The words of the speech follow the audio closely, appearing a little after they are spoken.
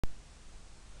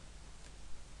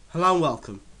Hello and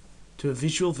welcome to a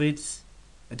Visual Vids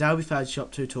Adobe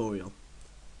Photoshop tutorial.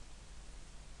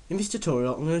 In this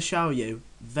tutorial I'm going to show you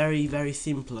very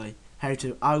simply how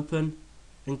to open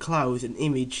and close an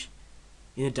image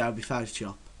in Adobe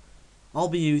Photoshop. I'll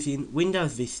be using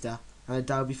Windows Vista and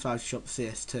Adobe Photoshop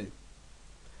CS2.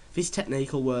 This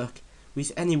technique will work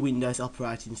with any Windows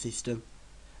operating system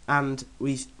and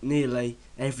with nearly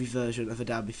every version of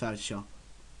Adobe Photoshop.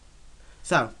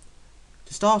 So,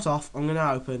 to start off, I'm going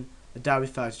to open Adobe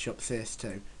Photoshop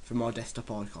CS2 from my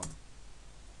desktop icon.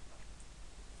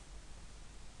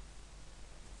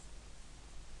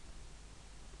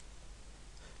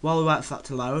 While we wait for that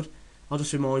to load, I'll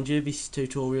just remind you this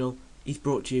tutorial is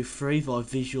brought to you free via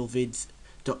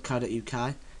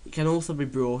visualvids.co.uk. It can also be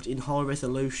brought in high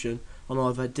resolution on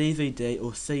either DVD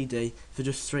or CD for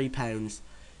just £3.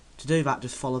 To do that,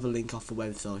 just follow the link off the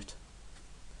website.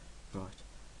 Right.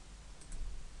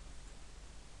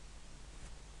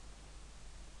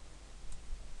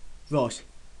 Right,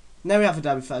 now we have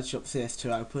Adobe Photoshop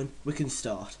CS2 open, we can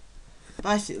start.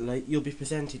 Basically, you'll be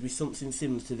presented with something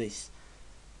similar to this.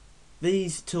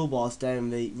 These toolbars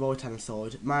down the right hand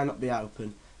side may not be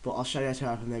open, but I'll show you how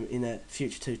to open them in a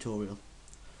future tutorial.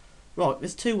 Right,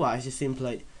 there's two ways to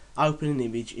simply open an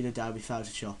image in Adobe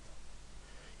Photoshop.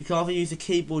 You can either use a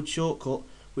keyboard shortcut,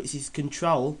 which is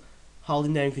Control,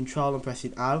 holding down Control and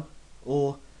pressing O,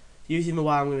 or using the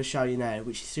way I'm going to show you now,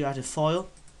 which is to go to File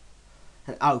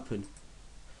and Open.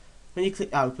 When you click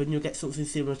Open, you'll get something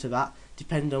similar to that,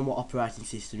 depending on what operating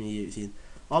system you're using.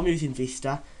 I'm using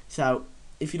Vista, so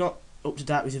if you're not up to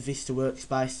date with a Vista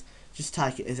workspace, just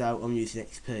take it as though I'm using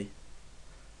XP.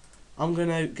 I'm going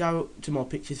to go to my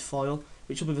Pictures file,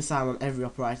 which will be the same on every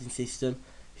operating system,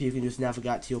 so you can just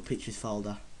navigate to your Pictures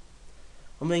folder.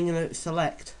 I'm then going to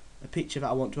select a picture that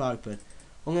I want to open.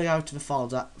 I'm going to go to the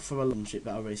folder for a lunch trip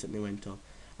that I recently went on,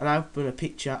 and open a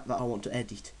picture that I want to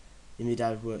edit in the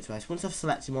Adobe workspace. Once I've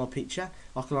selected my picture,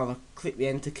 I can either click the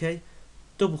enter key,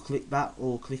 double click that,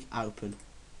 or click open.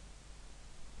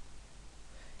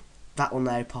 That will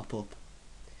now pop up.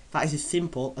 That is as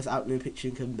simple as opening a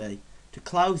picture can be. To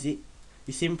close it,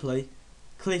 you simply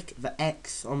click the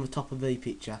X on the top of the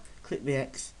picture. Click the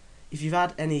X. If you've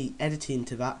had any editing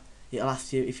to that, it'll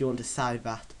ask you if you want to save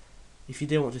that. If you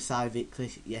do want to save it,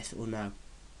 click yes or no.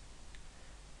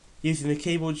 Using the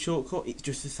keyboard shortcut, it's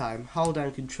just the same. Hold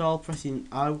down Control, pressing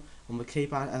O on the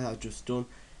keypad as I've just done.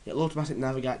 It'll automatically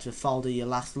navigate to the folder you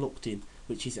last looked in,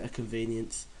 which is a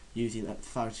convenience using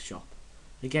Photoshop.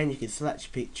 Again, you can select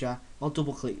your picture. I'll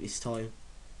double click this time.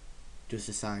 Just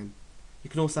the same. You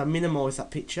can also minimise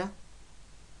that picture,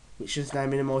 which just now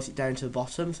minimise it down to the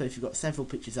bottom, so if you've got several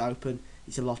pictures open,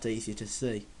 it's a lot easier to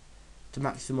see. To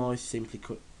maximise, simply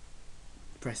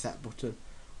press that button,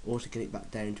 or to get it back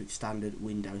down to its standard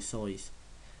window size.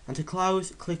 And to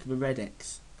close, click the red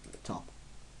X at the top.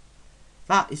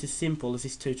 That is as simple as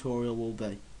this tutorial will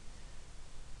be.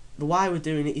 The way we're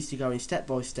doing it is to go in step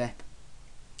by step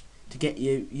to get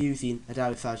you using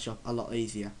Adobe Photoshop a lot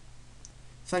easier.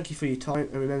 Thank you for your time,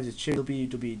 and remember to choose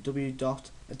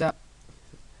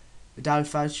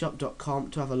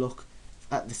www.adobephotoshop.com to have a look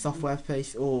at the software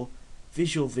piece, or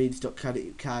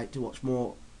visualvids.co.uk to watch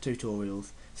more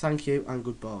tutorials. Thank you and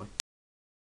goodbye.